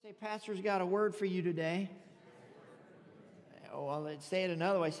Pastor's got a word for you today. Well, let's say it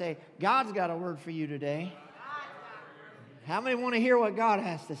another way. Say, God's got a word for you today. How many want to hear what God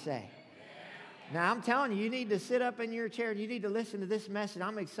has to say? Now, I'm telling you, you need to sit up in your chair and you need to listen to this message.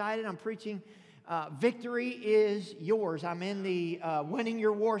 I'm excited. I'm preaching Victory is Yours. I'm in the Winning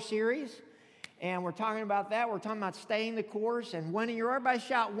Your War series, and we're talking about that. We're talking about staying the course and winning your, everybody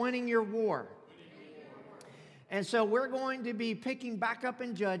shout, winning your war. And so we're going to be picking back up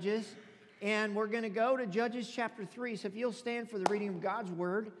in Judges, and we're going to go to Judges chapter 3. So if you'll stand for the reading of God's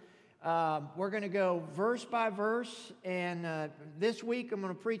Word, we're going to go verse by verse. And this week I'm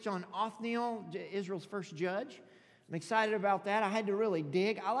going to preach on Othniel, Israel's first judge. I'm excited about that. I had to really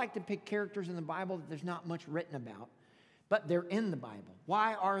dig. I like to pick characters in the Bible that there's not much written about, but they're in the Bible.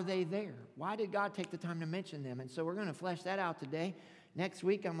 Why are they there? Why did God take the time to mention them? And so we're going to flesh that out today. Next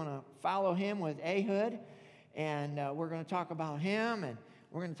week I'm going to follow him with Ehud. And we're going to talk about him, and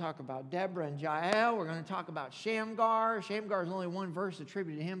we're going to talk about Deborah and Jael. We're going to talk about Shamgar. Shamgar is only one verse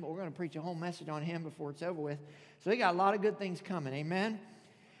attributed to him, but we're going to preach a whole message on him before it's over with. So we got a lot of good things coming. Amen?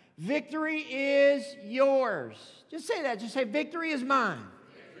 Victory is yours. Just say that. Just say, victory is mine.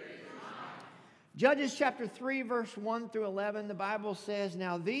 Victory is mine. Judges chapter 3, verse 1 through 11, the Bible says,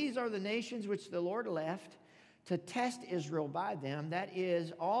 "Now these are the nations which the Lord left to test Israel by them, that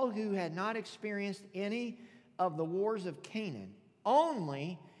is, all who had not experienced any of the wars of Canaan,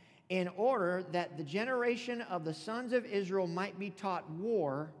 only in order that the generation of the sons of Israel might be taught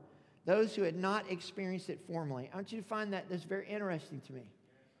war, those who had not experienced it formerly." I want you to find that that's very interesting to me.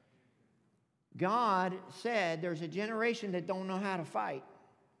 God said there's a generation that don't know how to fight,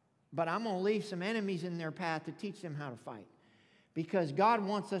 but I'm going to leave some enemies in their path to teach them how to fight, because God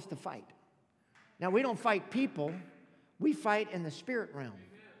wants us to fight. Now, we don't fight people. We fight in the spirit realm.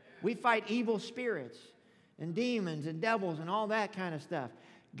 We fight evil spirits and demons and devils and all that kind of stuff.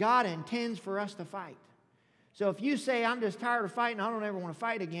 God intends for us to fight. So if you say, I'm just tired of fighting, I don't ever want to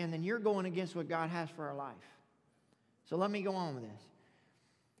fight again, then you're going against what God has for our life. So let me go on with this.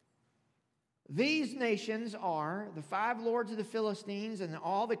 These nations are the 5 lords of the Philistines and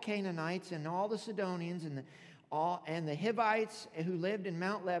all the Canaanites and all the Sidonians and the Hivites who lived in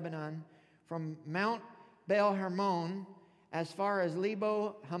Mount Lebanon, from Mount Baal Hermon as far as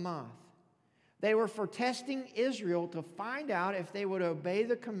Lebo Hamath. They were for testing Israel to find out if they would obey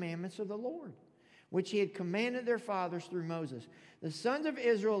the commandments of the Lord, which he had commanded their fathers through Moses. The sons of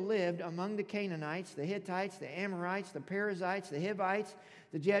Israel lived among the Canaanites, the Hittites, the Amorites, the Perizzites, the Hivites,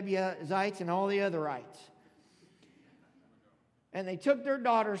 the Jebusites, and all the otherites. And they took their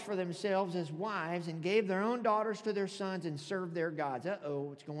daughters for themselves as wives and gave their own daughters to their sons and served their gods.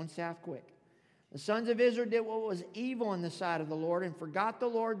 Uh-oh, it's going south quick. The sons of Israel did what was evil in the sight of the Lord and forgot the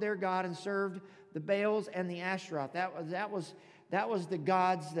Lord their God and served the Baals and the Ashtaroth. That was the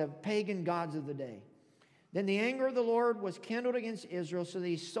gods, the pagan gods of the day. Then the anger of the Lord was kindled against Israel, so that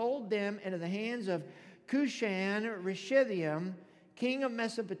he sold them into the hands of Cushan-Rishathaim, king of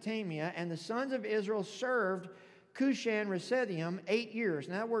Mesopotamia, and the sons of Israel served Cushan-Rishathaim 8 years.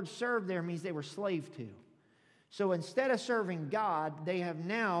 Now that word served there means they were slave to. So instead of serving God, they have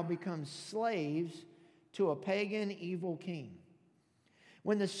now become slaves to a pagan evil king.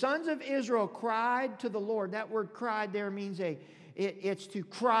 When the sons of Israel cried to the Lord, that word cried there means it's to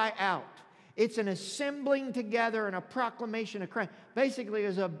cry out. It's an assembling together and a proclamation of Christ. Basically, it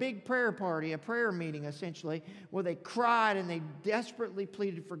was a big prayer party, a prayer meeting essentially, where they cried and they desperately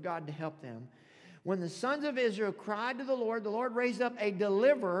pleaded for God to help them. When the sons of Israel cried to the Lord raised up a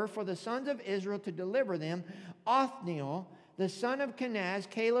deliverer for the sons of Israel to deliver them, Othniel, the son of Kenaz,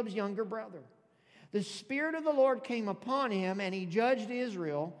 Caleb's younger brother. The Spirit of the Lord came upon him, and he judged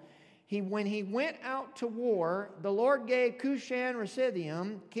Israel. When he went out to war, the Lord gave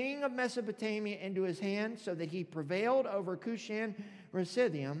Cushan-Rishathaim, king of Mesopotamia, into his hand, so that he prevailed over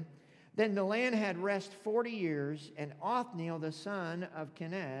Cushan-Rishathaim. Then the land had rest 40 years, and Othniel, the son of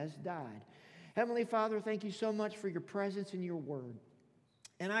Kenaz, died. Heavenly Father, thank you so much for your presence and your word.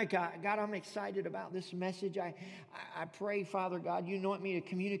 And God, I'm excited about this message. I pray, Father God, you anoint me to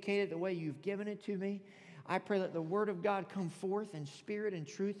communicate it the way you've given it to me. I pray that the word of God come forth in spirit and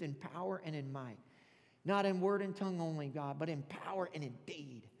truth, in power and in might. Not in word and tongue only, God, but in power and in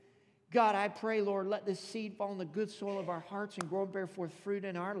deed. God, I pray, Lord, let this seed fall in the good soil of our hearts and grow and bear forth fruit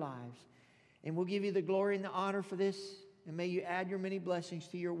in our lives. And we'll give you the glory and the honor for this. And may you add your many blessings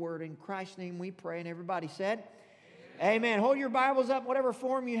to your word. In Christ's name we pray. And everybody said, Amen. Hold your Bibles up, whatever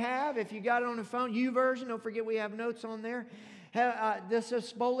form you have. If you got it on the phone, YouVersion, don't forget we have notes on there. This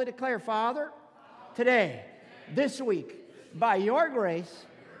is boldly declare, Father, today, this week, by your grace,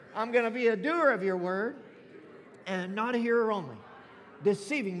 I'm going to be a doer of your word and not a hearer only.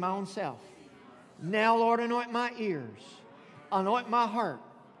 deceiving my own self. Now, Lord, anoint my ears, anoint my heart,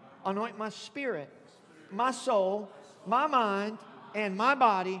 anoint my spirit, my soul, my mind, and my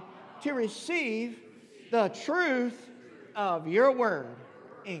body to receive the truth of your word.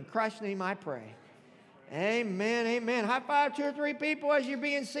 In Christ's name I pray. Amen, amen. High five 2 or 3 people as you're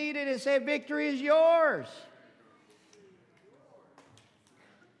being seated and say, victory is yours.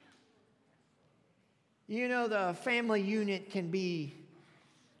 You know, the family unit can be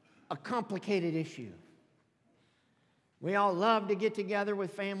a complicated issue. We all love to get together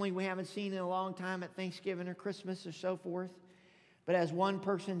with family we haven't seen in a long time at Thanksgiving or Christmas or so forth. But as one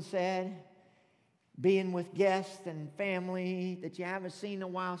person said, being with guests and family that you haven't seen in a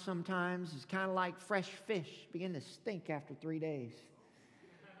while sometimes is kind of like fresh fish begin to stink after 3 days.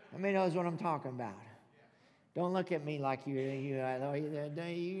 How many knows what I'm talking about? Don't look at me like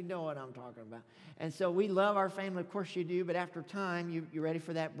you know what I'm talking about. And so we love our family, of course you do, but after time, you're ready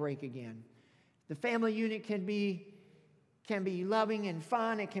for that break again. The family unit can be loving and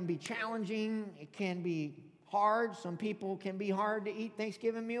fun. It can be challenging. It can be hard. Some people can be hard to eat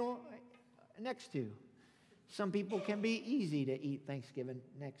Thanksgiving meal next to. Some people can be easy to eat Thanksgiving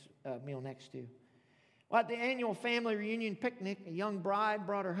meal next to. Well, at the annual family reunion picnic, a young bride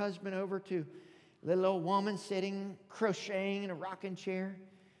brought her husband over to a little old woman sitting crocheting in a rocking chair.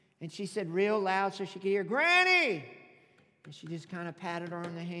 And she said real loud so she could hear, "Granny!" And she just kind of patted her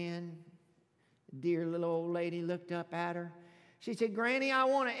on the hand. The dear little old lady looked up at her. She said, "Granny, I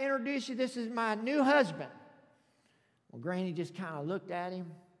want to introduce you. This is my new husband." Well, Granny just kind of looked at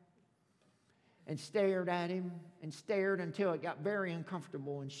him and stared at him and stared until it got very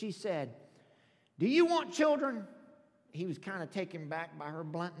uncomfortable. And she said, "Do you want children?" He was kind of taken back by her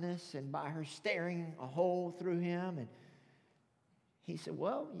bluntness and by her staring a hole through him. And he said,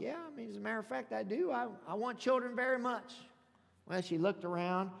 "Well, yeah, as a matter of fact, I do. I want children very much." Well, she looked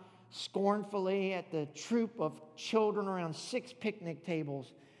around scornfully at the troop of children around 6 picnic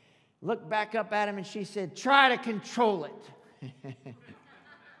tables, looked back up at him, and she said, "Try to control it."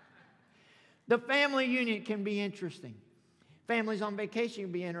 The family unit can be interesting. Families on vacation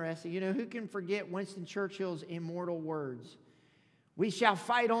can be interesting. You know, who can forget Winston Churchill's immortal words? "We shall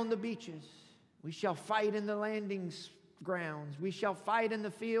fight on the beaches. We shall fight in the landing grounds. We shall fight in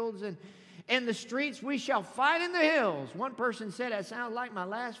the fields and in the streets. We shall fight in the hills." One person said, "That sounds like my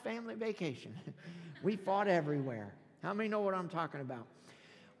last family vacation." We fought everywhere. How many know what I'm talking about?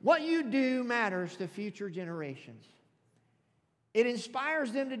 What you do matters to future generations. It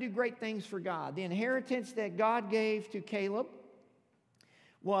inspires them to do great things for God. The inheritance that God gave to Caleb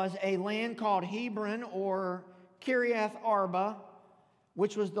was a land called Hebron or Kiriath Arba,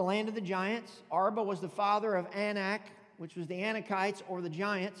 which was the land of the giants. Arba was the father of Anak, which was the Anakites or the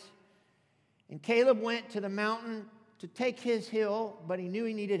giants. And Caleb went to the mountain to take his hill, but he knew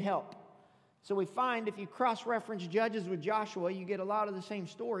he needed help. So we find if you cross-reference Judges with Joshua, you get a lot of the same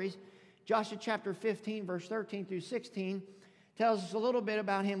stories. Joshua chapter 15, verse 13 through 16 tells us a little bit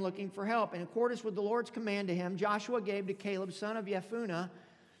about him looking for help. In accordance with the Lord's command to him, Joshua gave to Caleb, son of Jephunneh,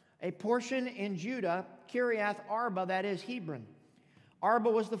 a portion in Judah, Kiriath Arba, that is Hebron. Arba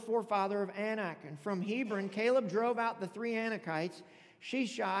was the forefather of Anak. And from Hebron, Caleb drove out the 3 Anakites,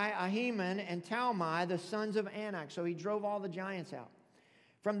 Sheshai, Ahiman, and Talmai, the sons of Anak. So he drove all the giants out.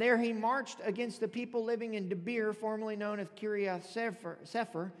 From there he marched against the people living in Debir, formerly known as Kiriath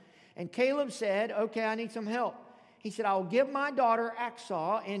Sefer. And Caleb said, "Okay, I need some help." He said, "I will give my daughter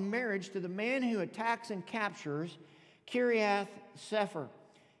Aksah in marriage to the man who attacks and captures Kiriath Sefer."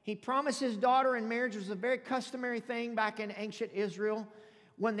 He promised his daughter in marriage. It was a very customary thing back in ancient Israel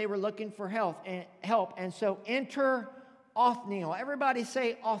when they were looking for help. And so enter Othniel. Everybody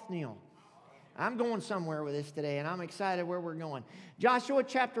say Othniel. I'm going somewhere with this today, and I'm excited where we're going. Joshua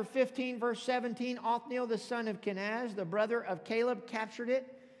chapter 15, verse 17, Othniel, the son of Kenaz, the brother of Caleb, captured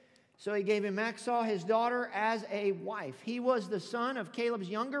it. So he gave him Aksah, his daughter, as a wife. He was the son of Caleb's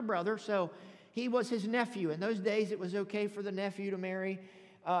younger brother, so he was his nephew. In those days, it was okay for the nephew to marry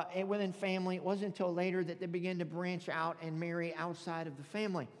within family. It wasn't until later that they began to branch out and marry outside of the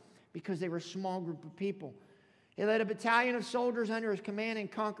family because they were a small group of people. He led a battalion of soldiers under his command and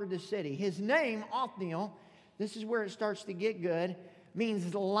conquered the city. His name, Othniel, this is where it starts to get good,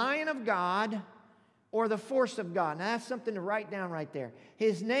 means the Lion of God or the force of God. Now that's something to write down right there.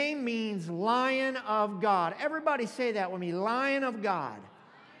 His name means Lion of God. Everybody say that with me, Lion of God.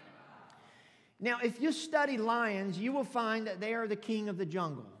 Now, if you study lions, you will find that they are the king of the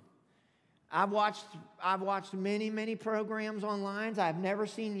jungle. I've watched many, many programs on lions. I've never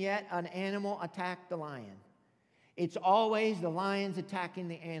seen yet an animal attack the lion. It's always the lions attacking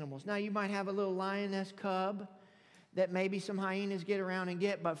the animals. Now, you might have a little lioness cub that maybe some hyenas get around and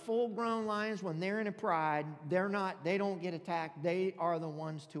get, but full-grown lions, when they're in a pride, they don't get attacked. They are the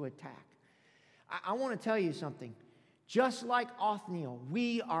ones to attack. I want to tell you something. Just like Othniel,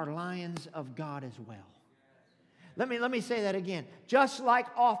 we are lions of God as well. Let me say that again. Just like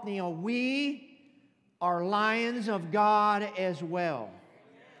Othniel, we are lions of God as well.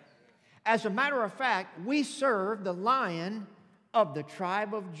 As a matter of fact, we serve the Lion of the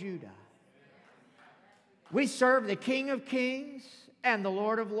tribe of Judah. We serve the King of Kings and the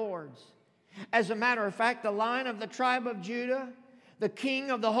Lord of Lords. As a matter of fact, the Lion of the tribe of Judah, the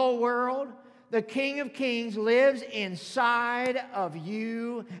King of the whole world, the King of Kings lives inside of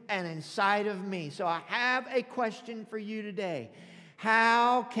you and inside of me. So I have a question for you today.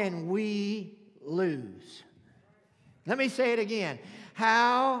 How can we lose? Let me say it again.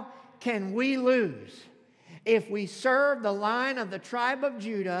 How can we lose if we serve the Lion of the tribe of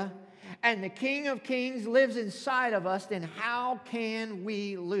Judah and the King of Kings lives inside of us? Then how can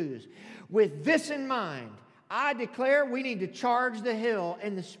we lose? With this in mind, I declare we need to charge the hill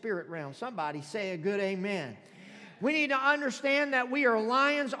in the spirit realm. Somebody say a good amen. We need to understand that we are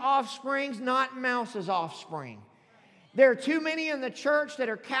lions' offsprings, not mouse's offspring. There are too many in the church that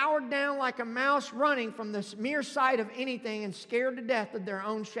are cowered down like a mouse running from the mere sight of anything and scared to death of their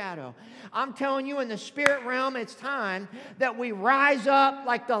own shadow. I'm telling you, in the spirit realm, it's time that we rise up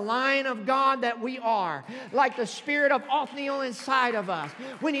like the Lion of God that we are, like the spirit of Othniel inside of us.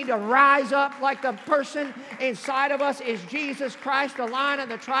 We need to rise up like the person inside of us is Jesus Christ, the Lion of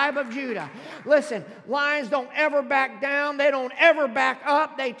the tribe of Judah. Listen, lions don't ever back down. They don't ever back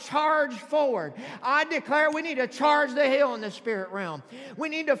up. They charge forward. I declare we need to charge the hill in the spirit realm. We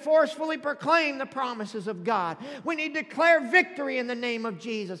need to forcefully proclaim the promises of God. We need to declare victory in the name of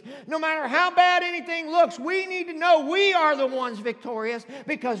Jesus. No matter how bad anything looks, we need to know we are the ones victorious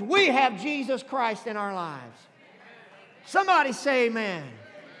because we have Jesus Christ in our lives. Somebody say amen.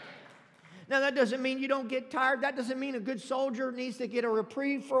 Now, that doesn't mean you don't get tired. That doesn't mean a good soldier needs to get a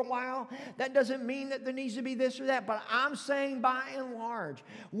reprieve for a while. That doesn't mean that there needs to be this or that. But I'm saying by and large,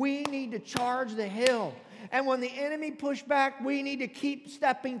 we need to charge the hill. And when the enemy push back, we need to keep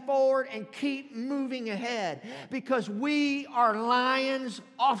stepping forward and keep moving ahead because we are lions'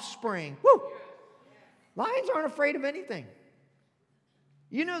 offspring. Woo! Lions aren't afraid of anything.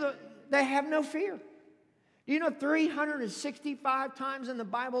 You know, they have no fear. You know, 365 times in the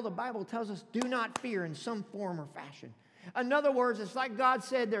Bible tells us do not fear in some form or fashion. In other words, it's like God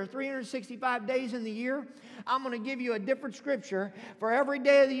said there are 365 days in the year. I'm going to give you a different scripture for every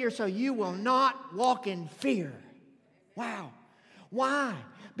day of the year so you will not walk in fear. Wow. Why?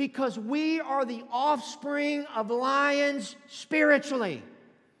 Because we are the offspring of lions spiritually.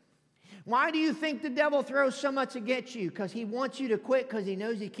 Why do you think the devil throws so much against you? Because he wants you to quit because he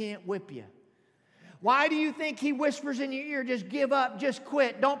knows he can't whip you. Why do you think he whispers in your ear, just give up, just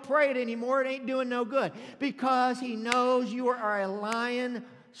quit, don't pray it anymore, it ain't doing no good? Because he knows you are a lion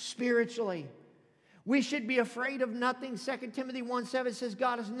spiritually. We should be afraid of nothing. 2 Timothy 1:7 says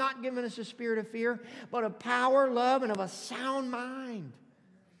God has not given us a spirit of fear, but of power, love, and of a sound mind.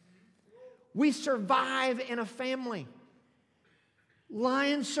 We survive in a family.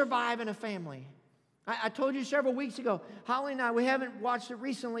 Lions survive in a family. I told you several weeks ago, Holly and I, we haven't watched it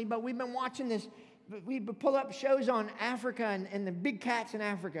recently, but we've been watching this. We pull up shows on Africa and the big cats in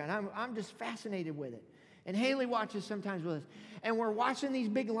Africa, and I'm just fascinated with it. And Haley watches sometimes with us. And we're watching these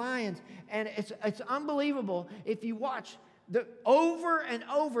big lions, and it's unbelievable. If you watch over and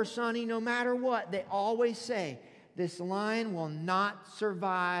over, Sonny, no matter what, they always say, this lion will not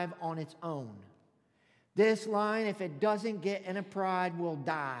survive on its own. This lion, if it doesn't get in a pride, will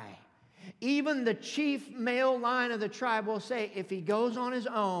die. Even the chief male lion of the tribe will say if he goes on his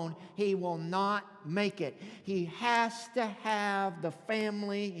own, he will not make it. He has to have the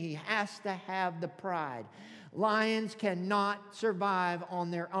family. He has to have the pride. Lions cannot survive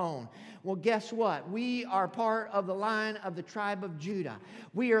on their own. Well, guess what? We are part of the Lion of the tribe of Judah.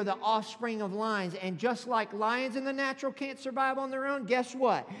 We are the offspring of lions. And just like lions in the natural can't survive on their own, guess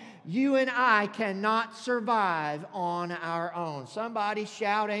what? You and I cannot survive on our own. Somebody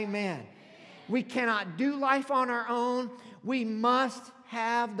shout amen. We cannot do life on our own. We must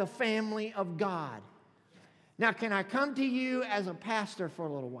have the family of God. Now, can I come to you as a pastor for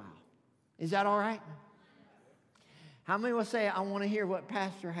a little while? Is that all right? How many will say, I want to hear what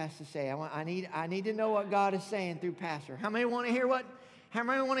pastor has to say? I need to know what God is saying through pastor. How many want to hear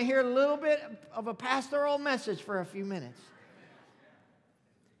a little bit of a pastoral message for a few minutes?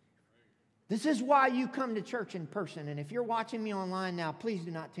 This is why you come to church in person. And if you're watching me online now, please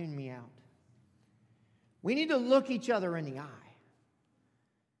do not tune me out. We need to look each other in the eye.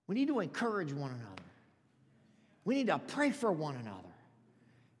 We need to encourage one another. We need to pray for one another.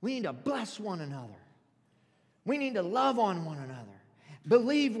 We need to bless one another. We need to love on one another.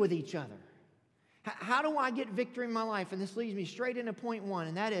 Believe with each other. How do I get victory in my life? And this leads me straight into point one,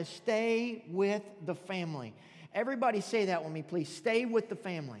 and that is stay with the family. Everybody say that with me, please. Stay with the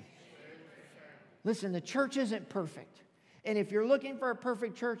family. Listen, the church isn't perfect. And if you're looking for a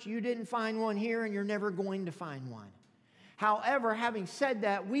perfect church, you didn't find one here, and you're never going to find one. However, having said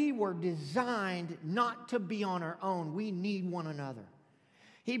that, we were designed not to be on our own. We need one another.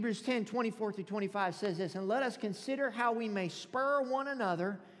 Hebrews 10, 24 through 25 says this, and let us consider how we may spur one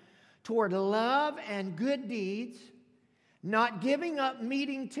another toward love and good deeds, not giving up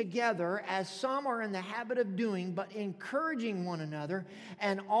meeting together as some are in the habit of doing, but encouraging one another,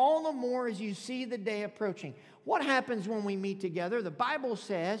 and all the more as you see the day approaching. What happens when we meet together? The Bible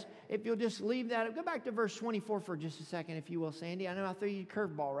says, if you'll just leave that, go back to verse 24 for just a second, if you will, Sandy. I know I threw you a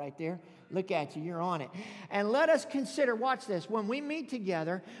curveball right there. Look at you, you're on it. And let us consider, watch this, when we meet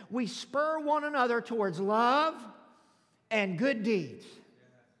together, we spur one another towards love and good deeds.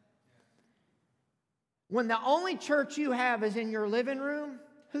 When the only church you have is in your living room,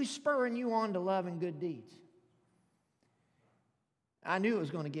 who's spurring you on to love and good deeds? I knew it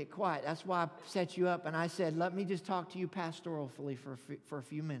was going to get quiet. That's why I set you up and I said, let me just talk to you pastorally for a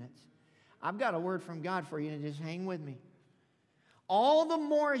few minutes. I've got a word from God for you, and just hang with me. All the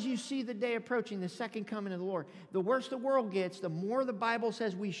more as you see the day approaching, the second coming of the Lord, the worse the world gets, the more the Bible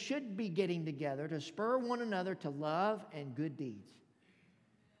says we should be getting together to spur one another to love and good deeds.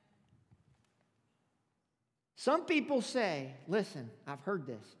 Some people say, listen, I've heard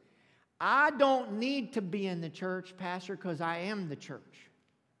this, I don't need to be in the church, Pastor, because I am the church.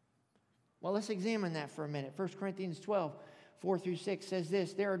 Well, let's examine that for a minute. 1 Corinthians 12, 4 through 6 says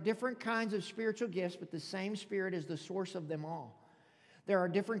this, there are different kinds of spiritual gifts, but the same Spirit is the source of them all. There are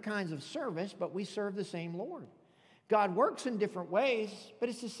different kinds of service, but we serve the same Lord. God works in different ways, but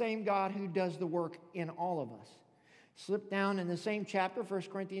it's the same God who does the work in all of us. Slip down in the same chapter, 1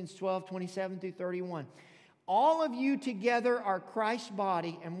 Corinthians 12, 27 through 31. All of you together are Christ's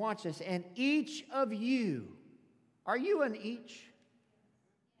body, and watch this, and each of you, are you an each?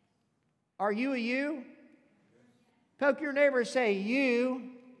 Are you a you? Poke your neighbor, say you.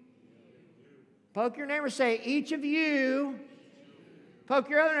 Poke your neighbor, say each of you. Poke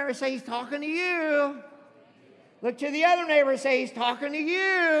your other neighbor, say he's talking to you. Look to the other neighbor, say he's talking to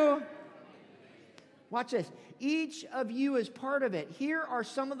you. Watch this. Each of you is part of it. Here are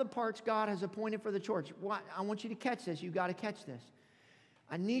some of the parts God has appointed for the church. I want you to catch this. You've got to catch this.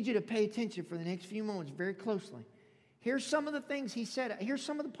 I need you to pay attention for the next few moments very closely. Here's some of the things he said. Here's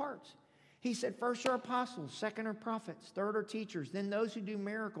some of the parts. He said, first are apostles, second are prophets, third are teachers, then those who do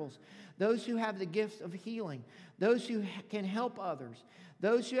miracles, those who have the gift of healing, those who can help others,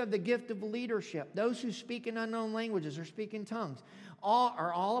 those who have the gift of leadership, those who speak in unknown languages or speak in tongues.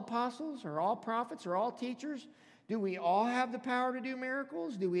 Are all apostles? Are all prophets? Are all teachers? Do we all have the power to do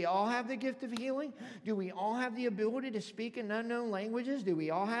miracles? Do we all have the gift of healing? Do we all have the ability to speak in unknown languages? Do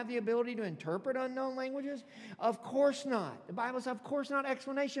we all have the ability to interpret unknown languages? Of course not. The Bible says, of course not,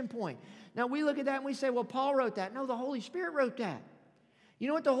 exclamation point. Now we look at that and we say, well, Paul wrote that. No, the Holy Spirit wrote that. You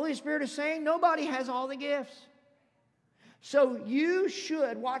know what the Holy Spirit is saying? Nobody has all the gifts. So you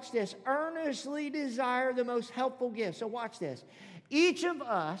should, watch this, earnestly desire the most helpful gifts. So watch this. Each of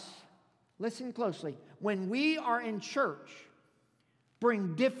us, listen closely, when we are in church,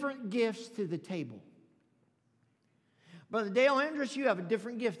 bring different gifts to the table. Brother Dale Andrus, you have a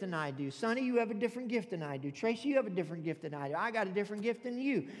different gift than I do. Sonny, you have a different gift than I do. Tracy, you have a different gift than I do. I got a different gift than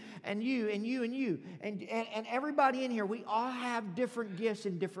you. And you, and you, and you. And everybody in here, we all have different gifts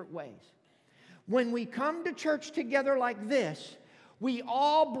in different ways. When we come to church together like this, we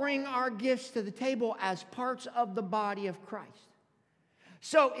all bring our gifts to the table as parts of the body of Christ.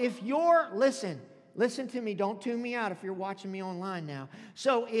 So if you're, listen to me, don't tune me out if you're watching me online now.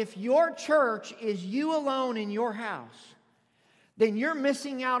 So if your church is you alone in your house, then you're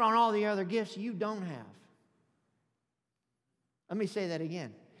missing out on all the other gifts you don't have. Let me say that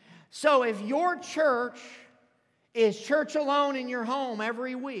again. So if your church is church alone in your home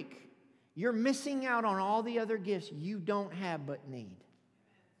every week, you're missing out on all the other gifts you don't have but need.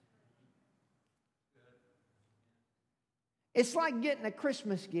 It's like getting a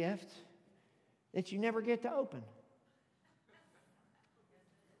Christmas gift that you never get to open.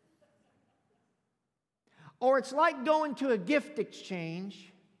 Or it's like going to a gift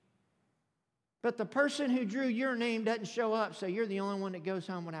exchange, but the person who drew your name doesn't show up, so you're the only one that goes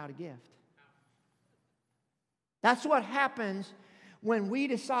home without a gift. That's what happens when we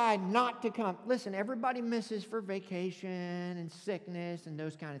decide not to come. Listen, everybody misses for vacation and sickness and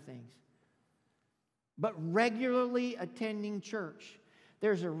those kind of things. but regularly attending church.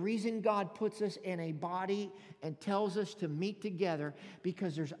 There's a reason God puts us in a body and tells us to meet together,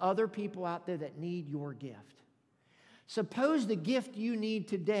 because there's other people out there that need your gift. Suppose the gift you need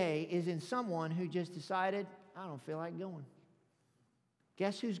today is in someone who just decided, I don't feel like going.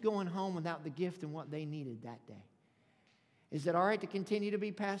 Guess who's going home without the gift and what they needed that day? Is it all right to continue to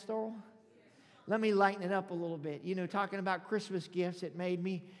be pastoral? Let me lighten it up a little bit. You know, talking about Christmas gifts, it made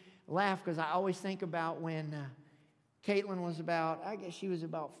me laugh because I always think about when Caitlin was about, I guess she was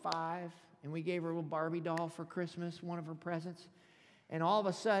about 5, and we gave her a little Barbie doll for Christmas, one of her presents. And all of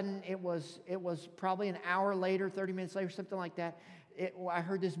a sudden, it was probably an hour later, 30 minutes later, something like that. I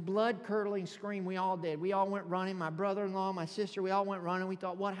heard this blood-curdling scream. We all did. We all went running. My brother-in-law, my sister, we all went running. We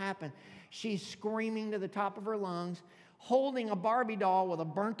thought, what happened? She's screaming to the top of her lungs, holding a Barbie doll with a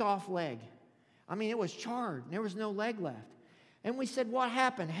burnt-off leg. I mean, it was charred. There was no leg left. And we said, what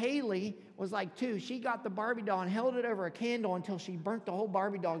happened? Haley was like 2. She got the Barbie doll and held it over a candle until she burnt the whole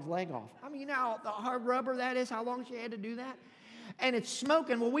Barbie doll's leg off. I mean, you know how the hard rubber that is, how long she had to do that? And it's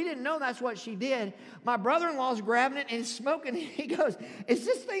smoking. Well, we didn't know that's what she did. My brother-in-law's grabbing it, and it's smoking. He goes, is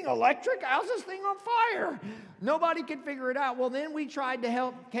this thing electric? How's this thing on fire? Nobody could figure it out. Well, then we tried to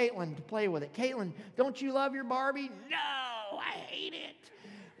help Caitlin to play with it. Caitlin, don't you love your Barbie? No, I hate it.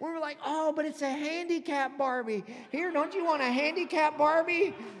 We were like, oh, but it's a handicap Barbie. Here, don't you want a handicap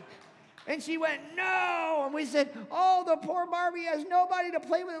Barbie? And she went, no. And we said, oh, the poor Barbie has nobody to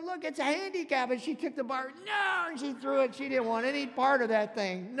play with it. Look, it's a handicap. And she took the Barbie, no, and she threw it. She didn't want any part of that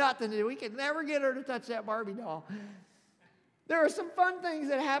thing. Nothing to do. We could never get her to touch that Barbie doll. There are some fun things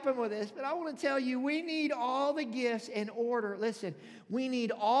that happen with this, but I want to tell you, we need all the gifts in order. Listen, we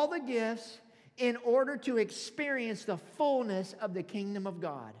need all the gifts in order to experience the fullness of the kingdom of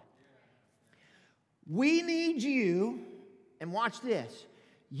God. We need you, and watch this,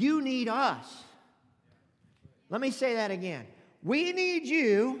 you need us. Let me say that again. We need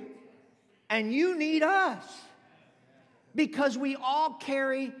you, and you need us, because we all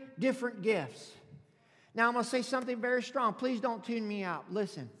carry different gifts. Now, I'm going to say something very strong. Please don't tune me out.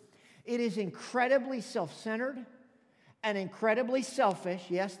 Listen, it is incredibly self-centered and incredibly selfish.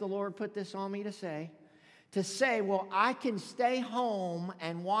 Yes, the Lord put this on me to say, well, I can stay home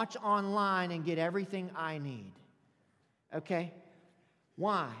and watch online and get everything I need. Okay?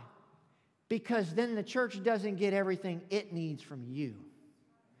 Why? Because then the church doesn't get everything it needs from you.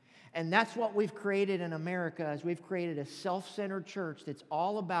 And that's what we've created in America, is we've created a self-centered church that's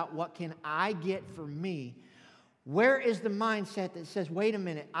all about what can I get for me. Where is the mindset that says, wait a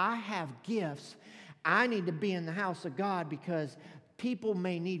minute, I have gifts. I need to be in the house of God because people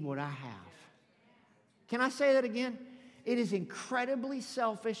may need what I have. Can I say that again? It is incredibly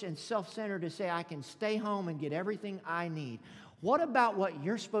selfish and self-centered to say I can stay home and get everything I need. What about what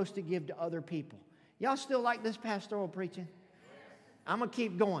you're supposed to give to other people? Y'all still like this pastoral preaching? I'm going to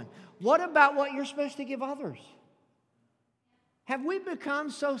keep going. What about what you're supposed to give others? Have we become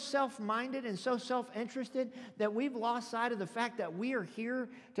so self-minded and so self-interested that we've lost sight of the fact that we are here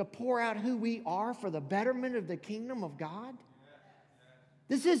to pour out who we are for the betterment of the kingdom of God?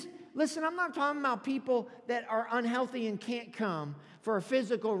 Listen, I'm not talking about people that are unhealthy and can't come for a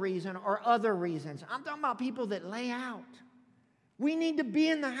physical reason or other reasons. I'm talking about people that lay out. We need to be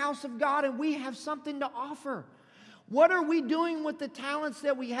in the house of God, and we have something to offer. What are we doing with the talents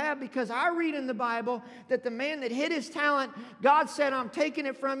that we have? Because I read in the Bible that the man that hid his talent, God said, I'm taking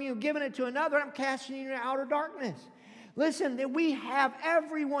it from you, giving it to another, I'm casting you into outer darkness. Listen, that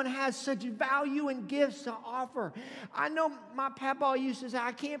everyone has such value and gifts to offer. I know my papa used to say,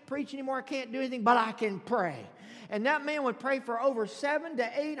 I can't preach anymore, I can't do anything, but I can pray. And that man would pray for over 700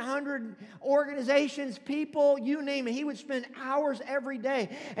 to 800 organizations, people, you name it. He would spend hours every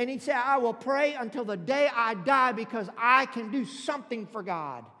day. And he'd say, I will pray until the day I die because I can do something for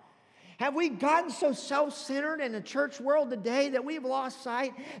God. Have we gotten so self-centered in the church world today that we've lost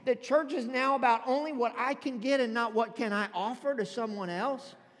sight that church is now about only what I can get and not what can I offer to someone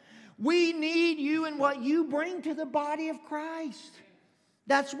else? We need you and what you bring to the body of Christ.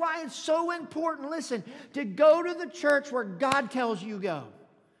 That's why it's so important, listen, to go to the church where God tells you go.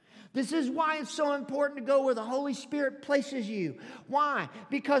 This is why it's so important to go where the Holy Spirit places you. Why?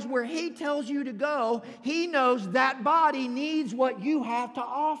 Because where He tells you to go, He knows that body needs what you have to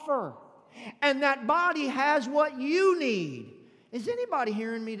offer. And that body has what you need. Is anybody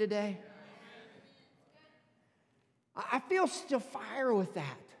hearing me today? I feel still fire with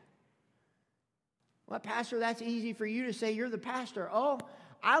that. Well, Pastor, that's easy for you to say. You're the pastor. Oh,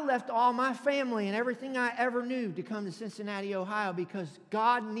 I left all my family and everything I ever knew to come to Cincinnati, Ohio, because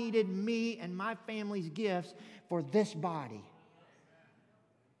God needed me and my family's gifts for this body.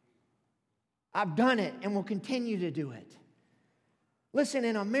 I've done it and will continue to do it. Listen,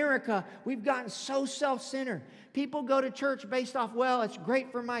 in America, we've gotten so self-centered. People go to church based off, well, it's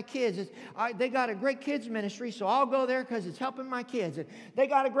great for my kids. They got a great kids ministry, so I'll go there because it's helping my kids. And they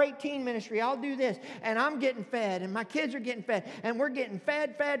got a great teen ministry, I'll do this. And I'm getting fed, and my kids are getting fed. And we're getting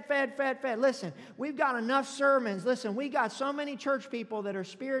fed. Listen, we've got enough sermons. Listen, we got so many church people that are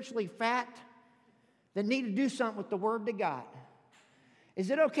spiritually fat that need to do something with the Word of God. Is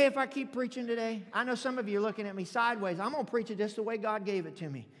it okay if I keep preaching today? I know some of you are looking at me sideways. I'm going to preach it just the way God gave it to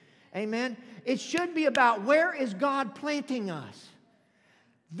me. Amen? It should be about where is God planting us?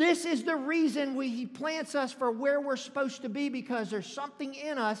 This is the reason He plants us for where we're supposed to be, because there's something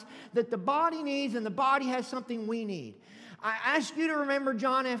in us that the body needs and the body has something we need. I ask you to remember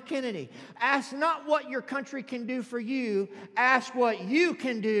John F. Kennedy. Ask not what your country can do for you. Ask what you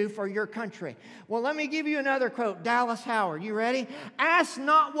can do for your country. Well, let me give you another quote. Dallas Howard. You ready? Ask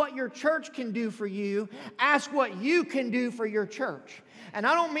not what your church can do for you. Ask what you can do for your church. And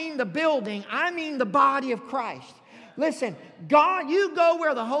I don't mean the building. I mean the body of Christ. Listen, God, you go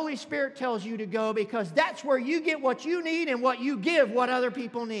where the Holy Spirit tells you to go, because that's where you get what you need and what you give what other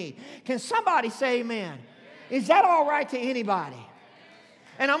people need. Can somebody say amen? Is that all right to anybody?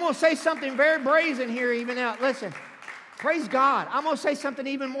 And I'm going to say something very brazen here even now. Listen, praise God. I'm going to say something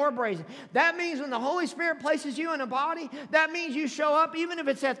even more brazen. That means when the Holy Spirit places you in a body, that means you show up even if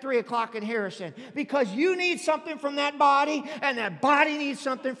it's at 3 o'clock in Harrison, because you need something from that body and that body needs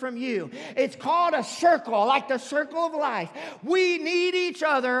something from you. It's called a circle, like the circle of life. We need each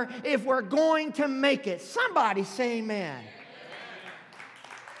other if we're going to make it. Somebody say amen.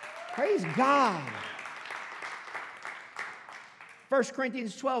 Praise God. 1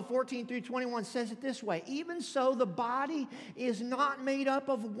 Corinthians 12, 14 through 21 says it this way. Even so, the body is not made up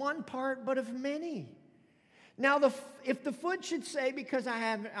of one part, but of many. Now, if the foot should say, because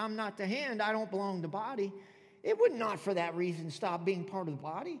I'm not the hand, I don't belong to the body, it would not for that reason stop being part of the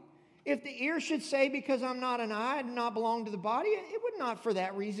body. If the ear should say, because I'm not an eye, I do not belong to the body, it would not for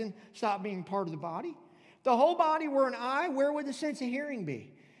that reason stop being part of the body. If the whole body were an eye, where would the sense of hearing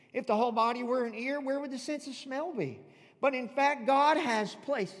be? If the whole body were an ear, where would the sense of smell be? But in fact, God has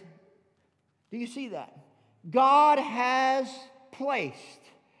placed, do you see that? God has placed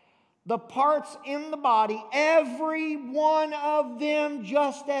the parts in the body, every one of them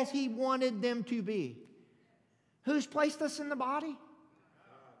just as He wanted them to be. Who's placed us in the body?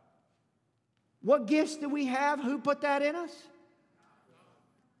 What gifts do we have? Who put that in us?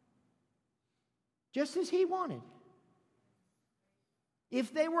 Just as He wanted.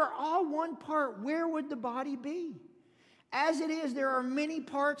 If they were all one part, where would the body be? As it is, there are many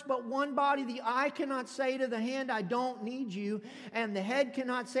parts, but one body. The eye cannot say to the hand, I don't need you. And the head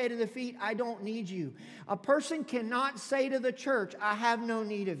cannot say to the feet, I don't need you. A person cannot say to the church, I have no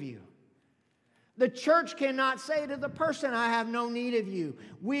need of you. The church cannot say to the person, I have no need of you.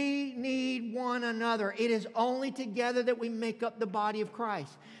 We need one another. It is only together that we make up the body of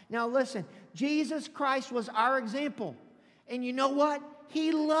Christ. Now listen, Jesus Christ was our example. And you know what?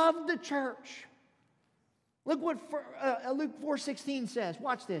 He loved the church. Look what Luke 4:16 says.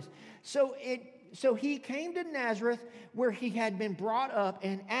 Watch this. So He came to Nazareth, where He had been brought up,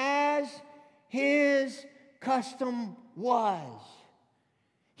 and as His custom was,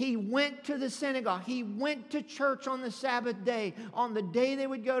 He went to the synagogue. He went to church on the Sabbath day, on the day they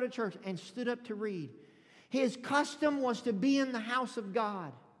would go to church, and stood up to read. His custom was to be in the house of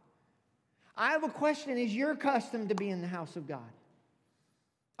God. I have a question. Is your custom to be in the house of God?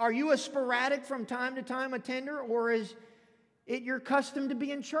 Are you a sporadic from time to time attender, or is it your custom to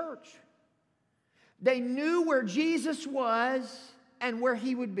be in church? They knew where Jesus was and where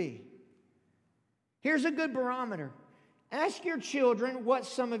He would be. Here's a good barometer. Ask your children what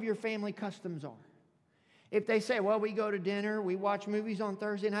some of your family customs are. If they say, well, we go to dinner, we watch movies on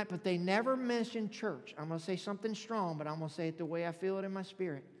Thursday night, but they never mention church. I'm going to say something strong, but I'm going to say it the way I feel it in my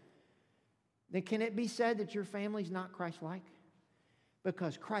spirit. Then can it be said that your family's not Christ-like?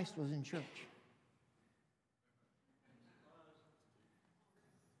 Because Christ was in church.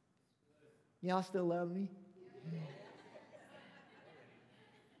 Y'all still love me?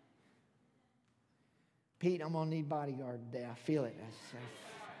 Pete, I'm going to need bodyguard today. I feel it.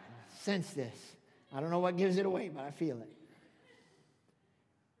 I sense this. I don't know what gives it away, but I feel it.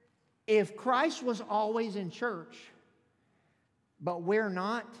 If Christ was always in church, but we're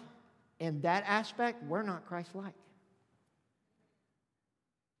not, in that aspect, we're not Christ-like.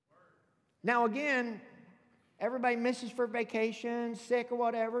 Now again, everybody misses for vacation, sick or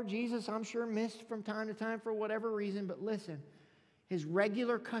whatever. Jesus, I'm sure, missed from time to time for whatever reason. But listen, His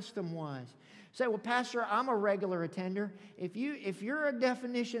regular custom was. Say, well, Pastor, I'm a regular attender. If your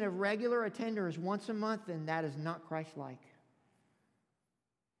definition of regular attender is once a month, then that is not Christ-like.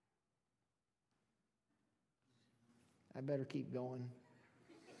 I better keep going.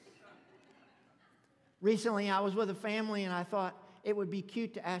 Recently, I was with a family, and I thought it would be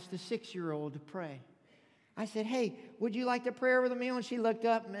cute to ask the 6-year-old to pray. I said, hey, would you like to pray over the meal? And she looked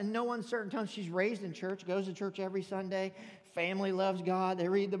up, and no uncertain terms. She's raised in church, goes to church every Sunday. Family loves God. They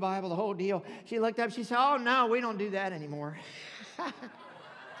read the Bible, the whole deal. She looked up. She said, oh, no, we don't do that anymore.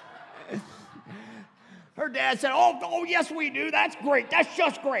 Her dad said, oh, yes, we do. That's great. That's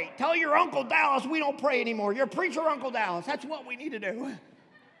just great. Tell your Uncle Dallas we don't pray anymore. Your preacher Uncle Dallas. That's what we need to do.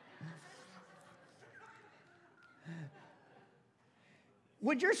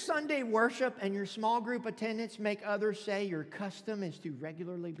 Would your Sunday worship and your small group attendance make others say your custom is to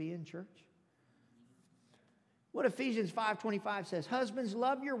regularly be in church? What Ephesians 5:25 says, husbands,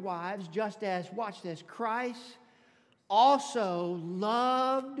 love your wives just as, watch this, Christ also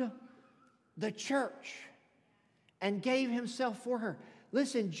loved the church and gave himself for her.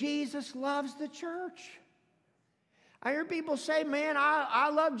 Listen, Jesus loves the church. I hear people say, man, I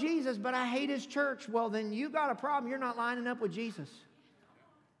love Jesus, but I hate his church. Well, then you got a problem. You're not lining up with Jesus.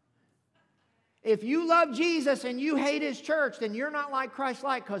 If you love Jesus and you hate his church, then you're not like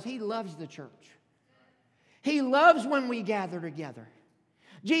Christ-like, because he loves the church. He loves when we gather together.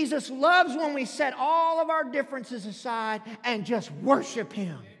 Jesus loves when we set all of our differences aside and just worship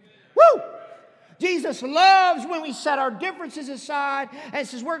him. Woo! Jesus loves when we set our differences aside and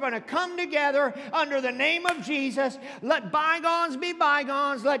says we're going to come together under the name of Jesus. Let bygones be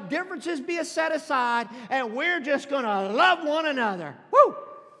bygones. Let differences be set aside. And we're just going to love one another. Woo!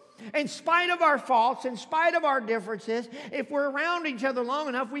 In spite of our faults, in spite of our differences, if we're around each other long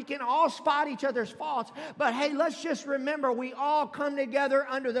enough, we can all spot each other's faults. But hey, let's just remember, we all come together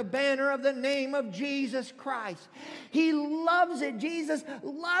under the banner of the name of Jesus Christ. He loves it. Jesus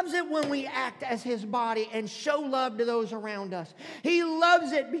loves it when we act as his body and show love to those around us. He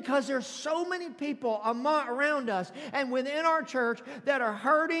loves it because there's so many people around us and within our church that are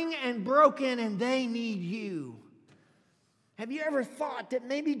hurting and broken, and they need you. Have you ever thought that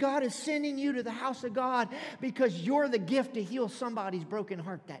maybe God is sending you to the house of God because you're the gift to heal somebody's broken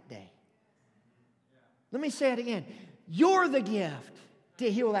heart that day? Let me say it again. You're the gift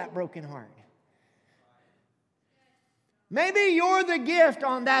to heal that broken heart. Maybe you're the gift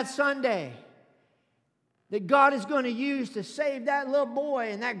on that Sunday that God is going to use to save that little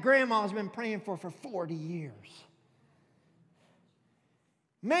boy and that grandma's been praying for 40 years.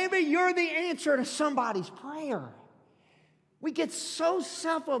 Maybe you're the answer to somebody's prayer. We get so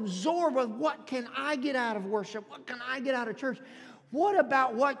self-absorbed with what can I get out of worship? What can I get out of church? What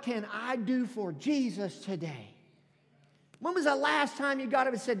about what can I do for Jesus today? When was the last time you got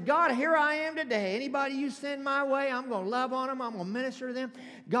up and said, God, here I am today. Anybody you send my way, I'm going to love on them. I'm going to minister to them.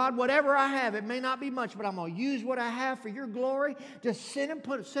 God, whatever I have, it may not be much, but I'm going to use what I have for your glory. Just sit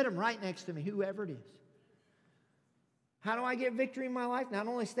them right next to me, whoever it is. How do I get victory in my life? Not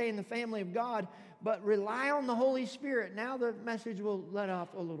only stay in the family of God, but rely on the Holy Spirit. Now the message will let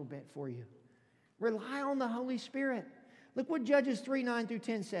off a little bit for you. Rely on the Holy Spirit. Look what Judges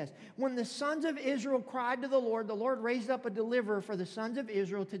 3:9-10 says. When the sons of Israel cried to the Lord raised up a deliverer for the sons of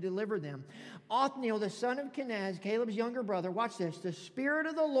Israel to deliver them. Othniel, the son of Kenaz, Caleb's younger brother, watch this. The Spirit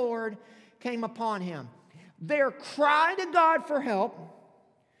of the Lord came upon him. Their cry to God for help,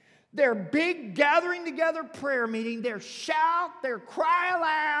 their big gathering together prayer meeting, their shout, their cry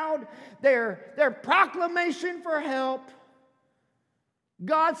aloud, their proclamation for help.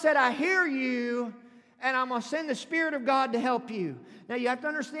 God said, I hear you, and I'm going to send the Spirit of God to help you. Now you have to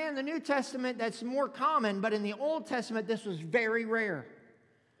understand the New Testament, that's more common, but in the Old Testament, this was very rare.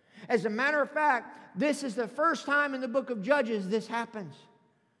 As a matter of fact, this is the first time in the book of Judges this happens.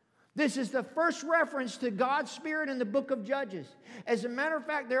 This is the first reference to God's Spirit in the book of Judges. As a matter of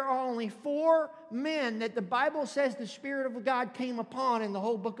fact, there are only 4 men that the Bible says the Spirit of God came upon in the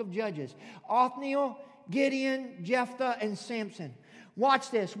whole book of Judges. Othniel, Gideon, Jephthah, and Samson.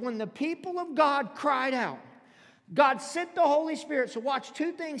 Watch this. When the people of God cried out, God sent the Holy Spirit. So watch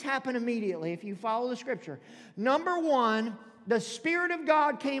 2 things happen immediately if you follow the Scripture. Number 1, the Spirit of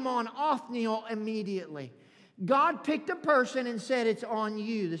God came on Othniel immediately. God picked a person and said, it's on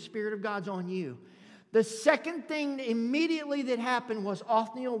you. The Spirit of God's on you. The second thing immediately that happened was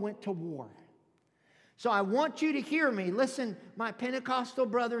Othniel went to war. So I want you to hear me. Listen, my Pentecostal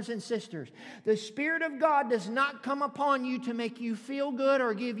brothers and sisters. The Spirit of God does not come upon you to make you feel good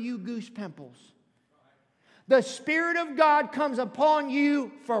or give you goose pimples. The Spirit of God comes upon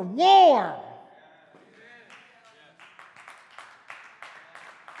you for war.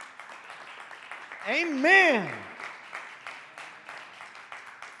 Amen.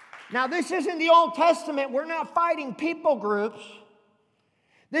 Now, this isn't the Old Testament. We're not fighting people groups.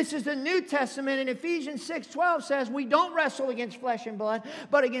 This is the New Testament, and Ephesians 6:12 says we don't wrestle against flesh and blood,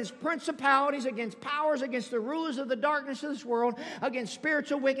 but against principalities, against powers, against the rulers of the darkness of this world, against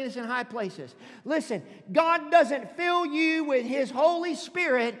spiritual wickedness in high places. Listen, God doesn't fill you with His Holy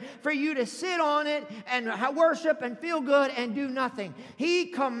Spirit for you to sit on it and worship and feel good and do nothing. He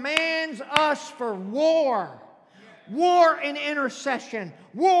commands us for war. War in intercession,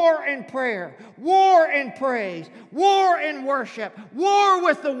 war in prayer, war in praise, war in worship, war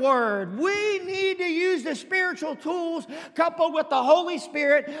with the Word. We need to use the spiritual tools coupled with the Holy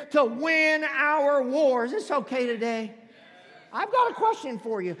Spirit to win our wars. Is this okay today? I've got a question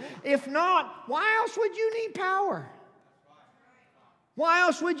for you. If not, why else would you need power? Why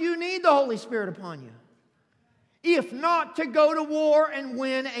else would you need the Holy Spirit upon you? If not to go to war and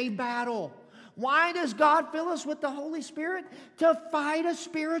win a battle. Why does God fill us with the Holy Spirit? To fight a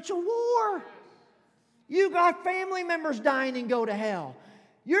spiritual war. You got family members dying and go to hell.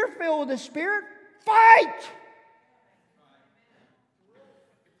 You're filled with the Spirit. Fight!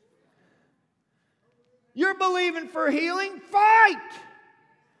 You're believing for healing. Fight!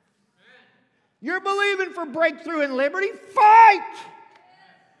 You're believing for breakthrough and liberty. Fight!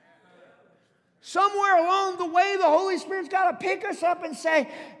 Somewhere along the way, the Holy Spirit's got to pick us up and say,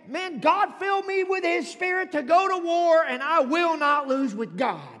 man, God filled me with His Spirit to go to war, and I will not lose with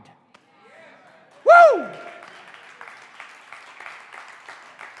God. Woo!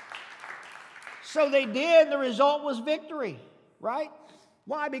 So they did. The result was victory, right?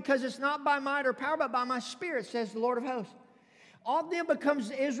 Why? Because it's not by might or power, but by my Spirit, says the Lord of hosts. Othniel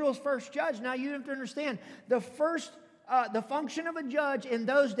becomes Israel's first judge. Now you have to understand, the function of a judge in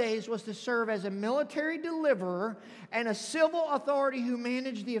those days was to serve as a military deliverer and a civil authority who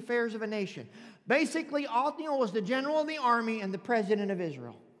managed the affairs of a nation. Basically, Othniel was the general of the army and the president of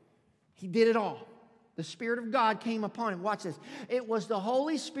Israel. He did it all. The Spirit of God came upon him. Watch this. It was the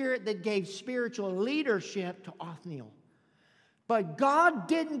Holy Spirit that gave spiritual leadership to Othniel. But God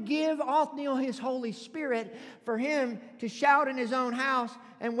didn't give Othniel His Holy Spirit for him to shout in his own house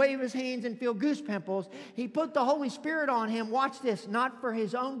and wave his hands and feel goose pimples. He put the Holy Spirit on him, watch this, not for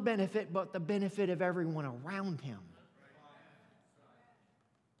his own benefit, but the benefit of everyone around him.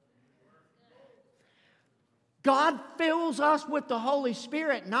 God fills us with the Holy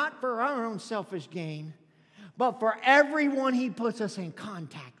Spirit, not for our own selfish gain, but for everyone He puts us in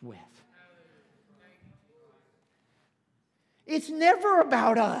contact with. It's never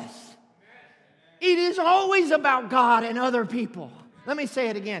about us. It is always about God and other people. Let me say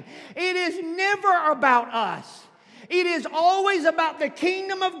it again. It is never about us. It is always about the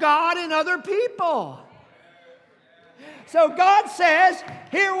kingdom of God and other people. So God says,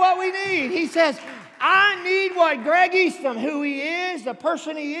 here's what we need. He says, I need what Greg Eastham, who he is, the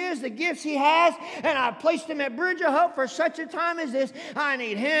person he is, the gifts he has, and I placed him at Bridge of Hope for such a time as this. I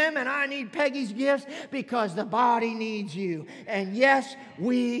need him and I need Peggy's gifts because the body needs you. And yes,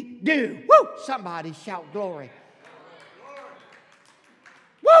 we do. Woo! Somebody shout glory.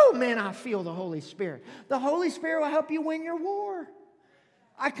 Woo! Man, I feel the Holy Spirit. The Holy Spirit will help you win your war.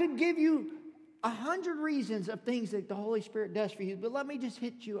 I could give you 100 reasons of things that the Holy Spirit does for you, but let me just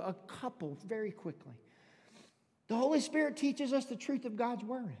hit you a couple very quickly. The Holy Spirit teaches us the truth of God's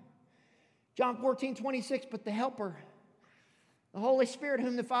Word. John 14:26, but the Helper, the Holy Spirit,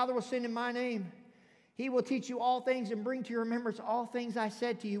 whom the Father will send in my name, He will teach you all things and bring to your remembrance all things I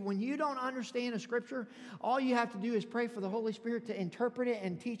said to you. When you don't understand a Scripture, all you have to do is pray for the Holy Spirit to interpret it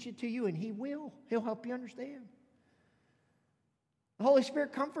and teach it to you, and He will. He'll help you understand. The Holy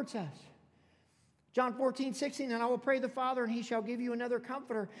Spirit comforts us. John 14:16, and I will pray the Father, and He shall give you another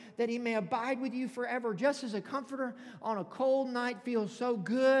comforter, that He may abide with you forever. Just as a comforter on a cold night feels so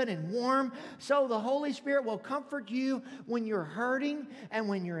good and warm, so the Holy Spirit will comfort you when you're hurting and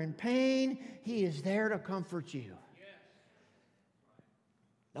when you're in pain. He is there to comfort you.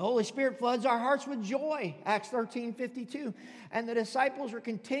 The Holy Spirit floods our hearts with joy, Acts 13:52. And the disciples were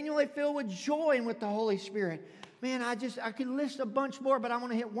continually filled with joy and with the Holy Spirit. Man, I could list a bunch more, but I want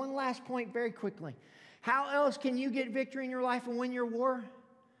to hit one last point very quickly. How else can you get victory in your life and win your war?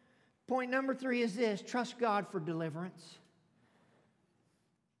 Point number 3 is this: trust God for deliverance.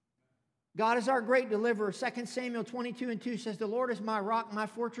 God is our great deliverer. 2 Samuel 22:2 says, the Lord is my rock, my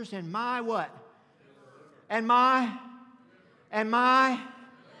fortress, and my what? And my.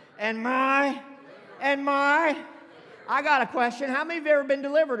 I got a question. How many of you have ever been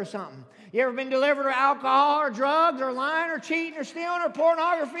delivered or something? You ever been delivered of alcohol or drugs or lying or cheating or stealing or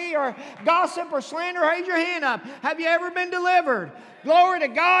pornography or gossip or slander? Raise your hand up. Have you ever been delivered? Glory to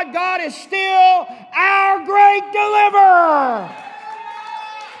God. God is still our great deliverer.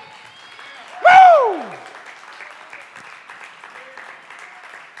 Woo!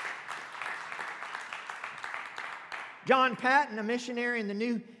 John Patton, a missionary in the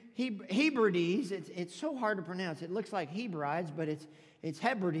New Hebrides, it's so hard to pronounce. It looks like Hebrides, but it's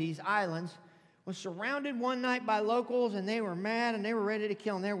Hebrides Islands, was surrounded one night by locals, and they were mad, and they were ready to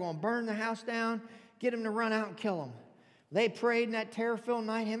kill him. They were going to burn the house down, get him to run out and kill him. They prayed in that terror-filled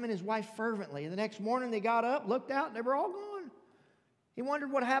night, him and his wife fervently. And the next morning they got up, looked out, and they were all gone. He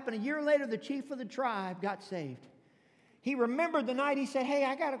wondered what happened. A year later, the chief of the tribe got saved. He remembered the night. He said, hey,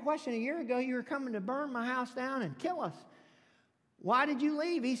 I got a question. A year ago, you were coming to burn my house down and kill us. Why did you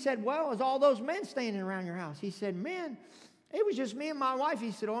leave? He said, well, it was all those men standing around your house. He said, men? It was just me and my wife.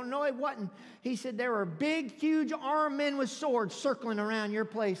 He said, oh, no, it wasn't. He said, there were big, huge armed men with swords circling around your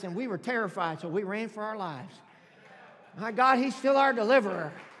place, and we were terrified, so we ran for our lives. My God, He's still our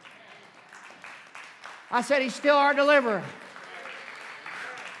deliverer. I said, He's still our deliverer.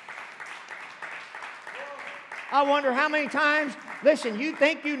 I wonder how many times, listen, you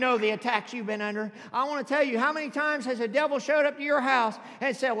think you know the attacks you've been under. I want to tell you, how many times has the devil showed up to your house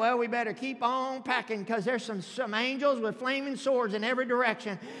and said, well, we better keep on packing because there's some angels with flaming swords in every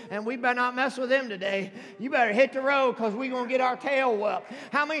direction, and we better not mess with them today. You better hit the road because we're going to get our tail whooped.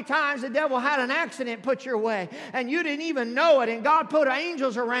 How many times the devil had an accident put your way, and you didn't even know it, and God put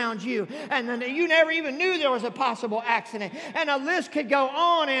angels around you, and then you never even knew there was a possible accident. And the list could go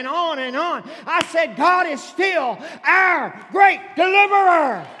on and on and on. I said, God is still our great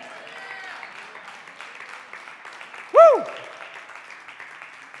deliverer. Woo!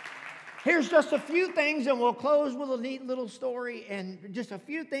 Here's just a few things, and we'll close with a neat little story, and just a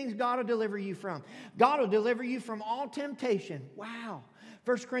few things God will deliver you from. God will deliver you from all temptation. Wow.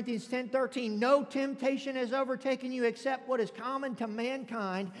 1 Corinthians 10:13, no temptation has overtaken you except what is common to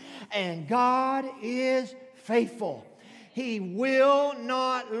mankind, and God is faithful. He will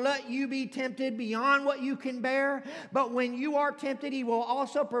not let you be tempted beyond what you can bear. But when you are tempted, He will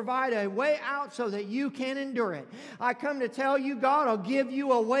also provide a way out so that you can endure it. I come to tell you, God will give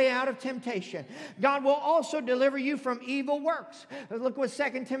you a way out of temptation. God will also deliver you from evil works. Look what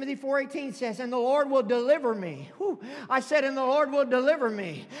 2 Timothy 4:18 says, and the Lord will deliver me. Whew. I said, and the Lord will deliver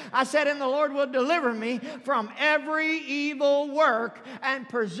me. I said, and the Lord will deliver me from every evil work and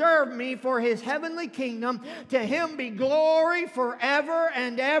preserve me for His heavenly kingdom. To Him be glory forever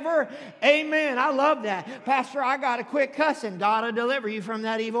and ever. Amen. I love that. Pastor, I got to quit cussing. God will deliver you from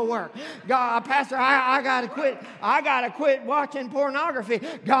that evil work. God, Pastor, I got to quit. I got to quit watching pornography.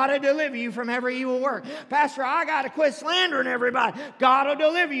 God will deliver you from every evil work. Pastor, I got to quit slandering everybody. God will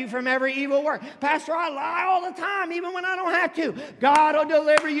deliver you from every evil work. Pastor, I lie all the time, even when I don't have to. God will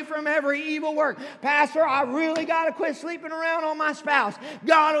deliver you from every evil work. Pastor, I really got to quit sleeping around on my spouse.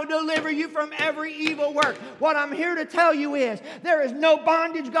 God will deliver you from every evil work. What I'm here to tell you is there is no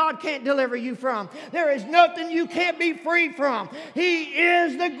bondage God can't deliver you from. There is nothing you can't be free from. He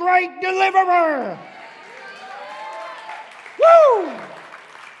is the great deliverer. Woo!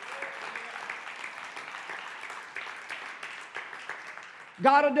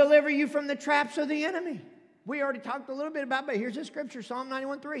 God will deliver you from the traps of the enemy. We already talked a little bit about it, but here's the scripture, Psalm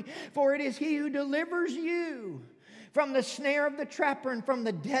 91:3. For it is He who delivers you from the snare of the trapper and from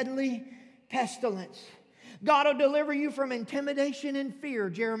the deadly pestilence. God will deliver you from intimidation and fear.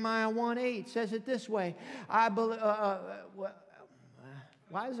 Jeremiah 1:8 says it this way. Why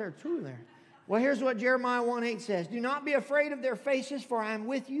is there two there? Well, here's what Jeremiah 1:8 says. Do not be afraid of their faces, for I am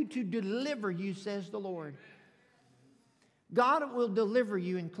with you to deliver you, says the Lord. God will deliver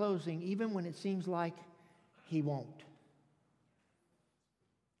you, in closing, even when it seems like He won't.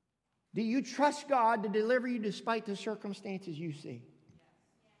 Do you trust God to deliver you despite the circumstances you see?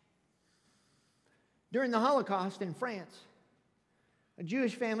 During the Holocaust in France, a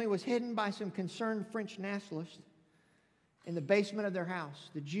Jewish family was hidden by some concerned French nationalists in the basement of their house.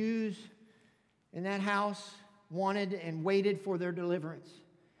 The Jews in that house wanted and waited for their deliverance.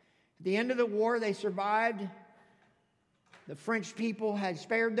 At the end of the war, they survived. The French people had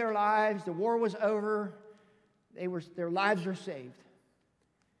spared their lives. The war was over. Their lives were saved.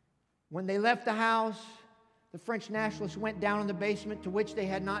 When they left the house, the French nationalists went down in the basement to which they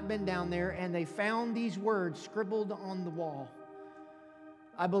had not been down there, and they found these words scribbled on the wall.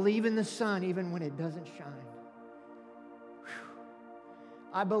 I believe in the sun even when it doesn't shine. Whew.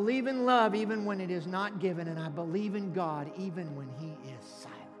 I believe in love even when it is not given, and I believe in God even when He is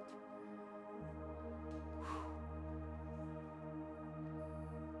silent. Whew.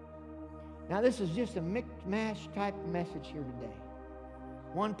 Now, this is just a mix-mash type of message here today.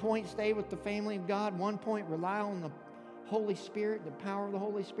 1 point, stay with the family of God. 1 point, rely on the Holy Spirit, the power of the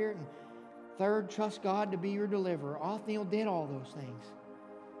Holy Spirit. And third, trust God to be your deliverer. Othniel did all those things.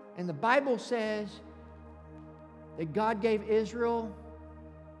 And the Bible says that God gave Israel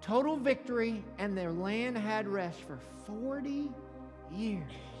total victory and their land had rest for 40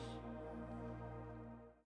 years.